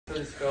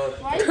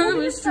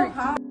Chemistry.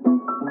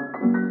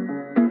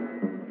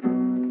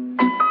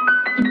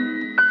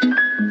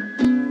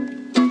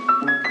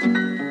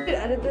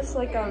 Edit this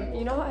like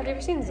you know, have you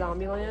ever seen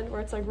Zombieland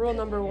where it's like rule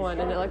number 1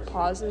 and it like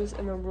pauses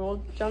and the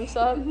rule jumps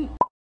up?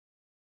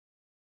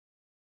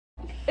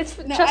 It's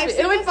trust me,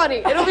 it'll be funny.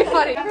 It'll be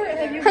funny.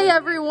 Hey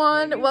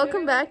everyone,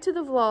 welcome back to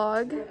the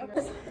vlog.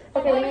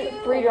 Okay, we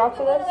need 3 drops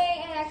of this.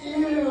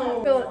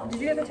 Phil,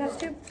 did you get the test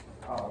tube?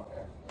 Oh,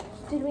 okay.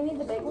 Did we need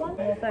the big one?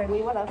 The thing.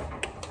 We would have.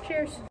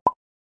 Cheers.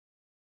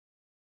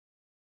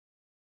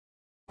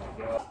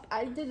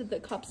 I did the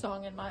cup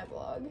song in my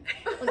vlog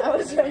when I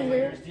was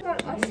younger.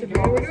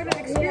 We're doing an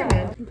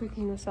experiment. I'm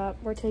picking this up.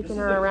 We're taking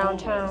her around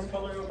town.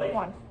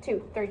 1,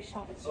 2, 3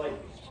 shots.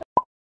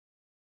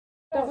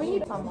 Don't we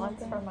need some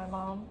once from my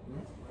mom?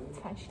 It's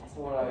fine, she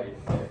doesn't.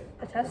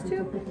 A test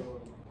tube?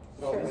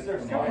 Sure.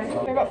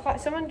 Okay. About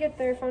someone get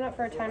their phone up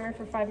for a timer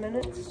for 5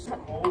 minutes.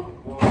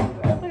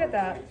 Look at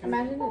that.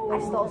 Imagine I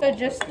stole. So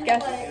just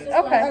guess.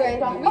 Okay.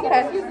 We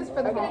can use this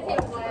for the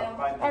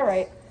vlog. All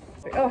right.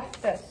 Oh,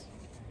 this.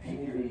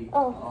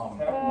 Oh,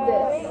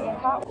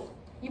 this.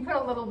 You put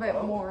a little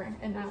bit more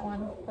in that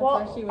one. That's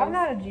Well, she was. I'm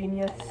not a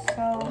genius,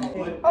 so.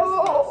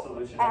 Oh,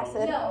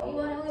 acid.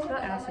 It's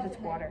not acid, it's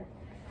water.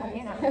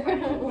 You know.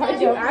 Why'd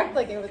you act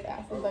like it was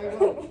acid?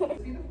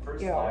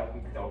 Yeah.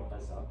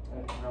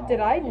 Did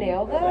I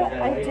nail that?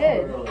 I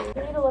did. You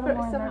need a little more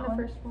in that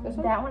one.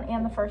 That one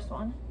and the first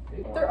one.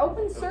 They're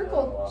open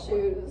circle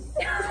shoes.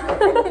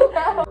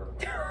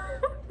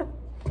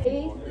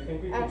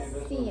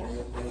 A-S-C.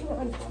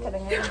 I'm just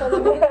kidding.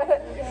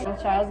 The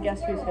child,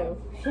 guess who's who?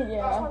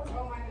 Yeah.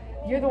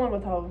 You're the one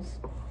with hose.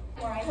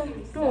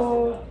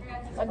 Oh.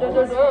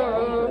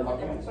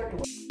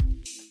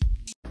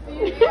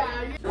 Yeah.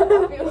 I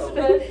feel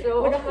special.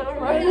 Look at that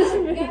right.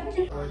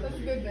 That's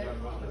good, babe.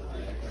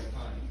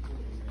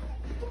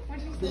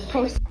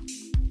 Post.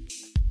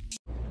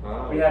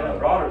 We have no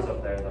routers up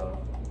there though.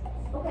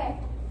 Okay.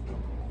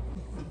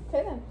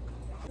 Okay then.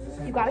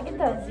 You gotta get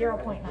the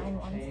 0.9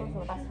 ones. Those are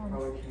the best ones.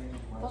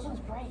 Those ones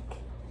break.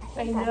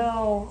 I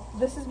know.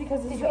 This is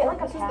because this Did is you get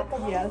like a pack?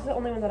 yeah, this is the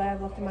only one that I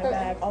have left in my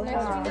bag. All the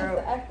rest is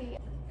broke.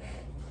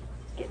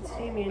 Getting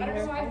steamy in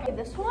here. Okay,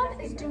 this one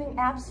is doing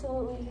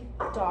absolutely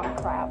dog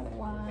crap.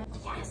 Wow.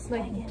 Yes,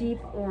 Like deep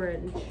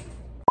orange.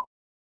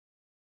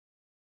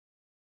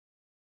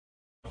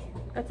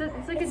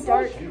 It's like a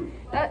dark.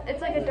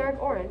 It's like a dark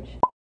orange.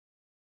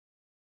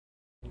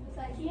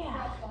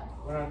 Yeah.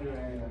 We're not doing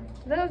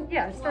anything.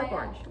 Yeah, it's dark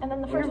orange. And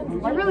then the first one's You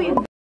light. really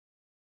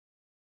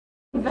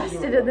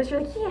invested in this.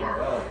 You're like,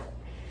 yeah.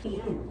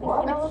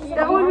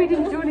 That one we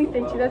didn't do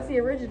anything to. That's the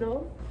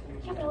original.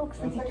 Yeah, but it looks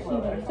like a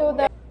cutie. So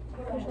that.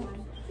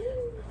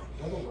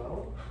 I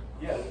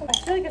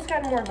feel like it's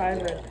gotten more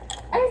vibrant.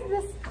 Why is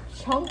this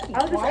chunky?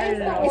 I'll just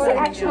edit it out. Is it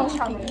actually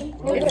chunky?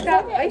 It's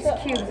got ice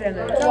cubes in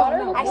it. The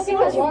water looks I see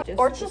like what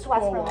or it's just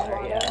Western water.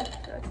 Yeah,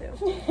 that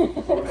too.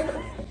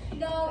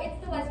 No, it's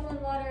the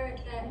Westmoreland water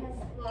that has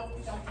lots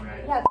of stuff in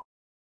it. Yeah.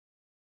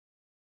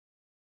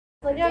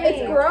 Like, Yeah,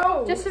 it's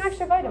gross. Just some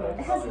extra vitamins.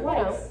 It has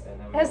lice.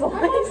 It has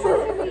lice.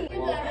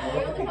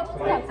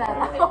 Cut that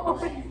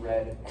out.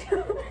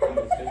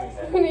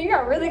 You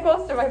got really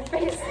close to my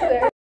face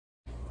there.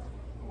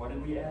 What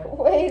did we add?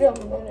 Wait a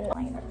minute.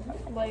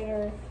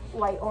 Lighter.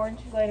 Light orange.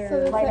 Lighter.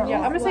 So Lighter.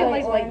 Yeah, I'm gonna say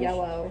light orange.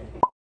 yellow.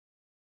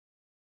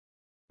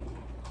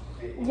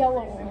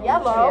 Yellow.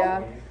 Yellow?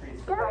 Yeah.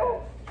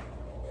 Girl.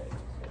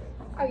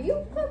 Are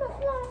you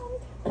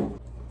colorblind?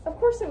 Of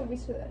course it would be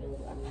so that.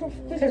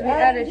 Because we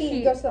added heat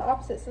heat. goes to the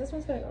opposite, so this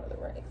one's gonna go to the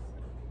right.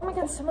 Oh my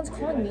god, someone's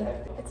calling me.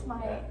 It's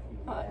my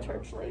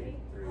church lady.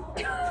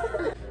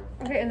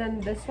 Okay, and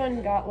then this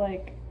one got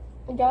like.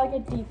 It got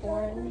like a deep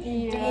orange.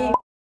 Yeah.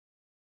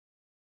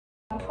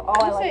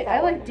 Oh, I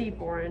like deep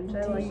orange.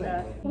 I like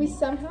that. We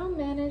somehow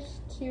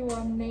managed to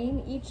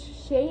name each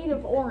shade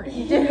of orange.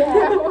 Yeah,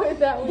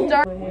 that was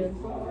dark. My hand.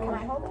 Can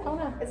I hold it? Oh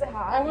no, is it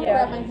hot? I want to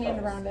Yeah. wrap my hand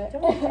around it.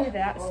 Don't do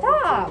that.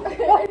 Stop!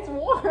 It's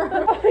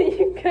warm.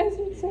 You guys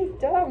are so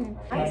dumb.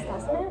 Nice,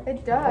 doesn't it?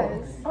 It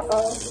does.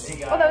 Uh-oh.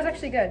 Oh, that was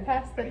actually good.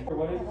 Pass the.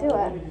 Do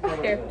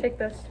it. Here, take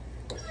this.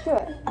 Do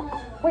it.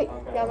 Wait,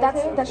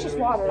 that's just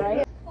water,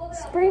 right?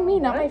 Spray me,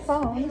 not my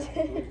phone.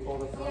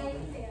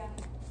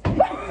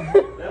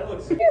 That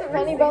looks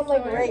Rennie bone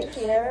like right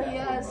here.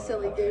 Yeah,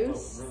 silly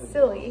goose.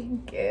 Silly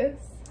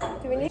goose.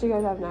 Do you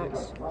guys have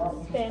next?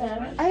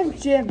 Spanish. I have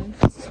gym.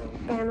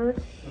 Spanish.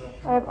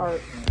 I have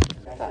art.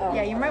 Uh-oh.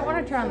 Yeah, you might want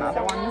to try on the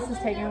other one. This is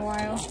taking a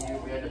while.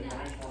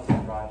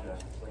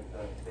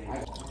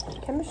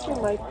 Chemistry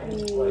might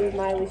be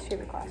my least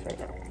favorite class right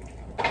now.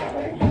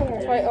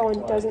 That's why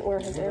Owen doesn't wear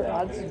his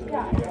AirPods.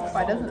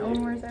 Why doesn't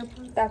Owen wear his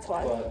AirPods? That's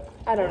why.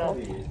 I don't know.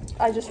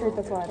 I just heard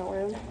that's why I don't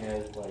wear them.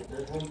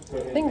 I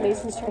think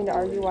Mason's trying to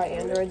argue why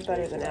Android's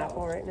better than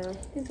Apple right now.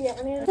 Does he have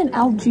an It's an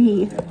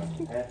LG.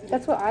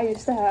 That's what I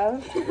used to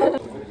have.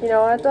 You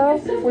know what though?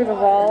 We've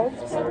evolved.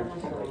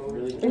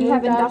 We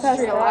have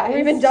industrialized.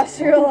 We've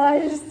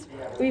industrialized.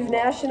 We've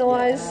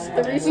nationalized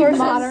the resources. We've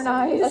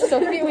modernized.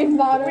 We've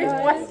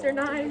modernized. We've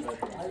westernized.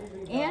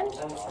 And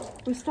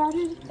we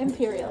started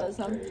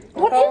imperialism.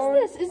 What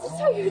is this? Is this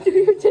how you do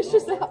your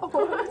dishes at home?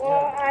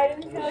 Well, I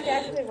didn't feel like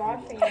actually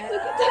washing it.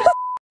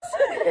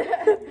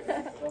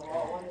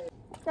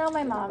 Now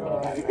my mom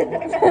needs it.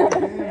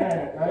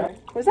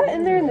 Was that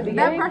in there in the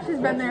beginning? That brush has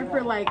been there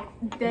for like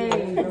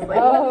days. Like,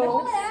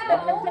 oh.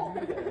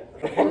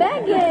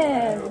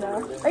 Megan!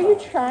 Are you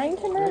trying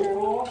to murder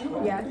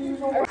me? Yes.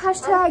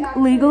 Hashtag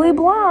legally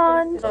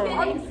blonde.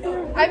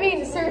 I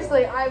mean,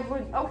 seriously, I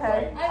would,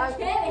 okay. I'm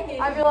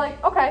kidding. I'd be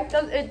like, okay,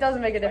 it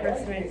doesn't make a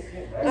difference to me.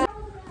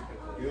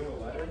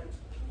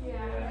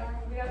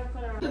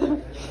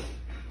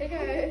 Hey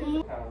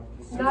guys.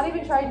 Not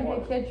even trying to be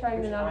a kid,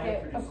 trying to not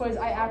get a quiz.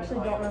 I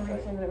actually don't remember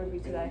anything that it would be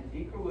today.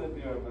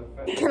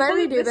 Can I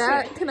redo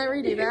that? Can I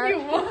redo that?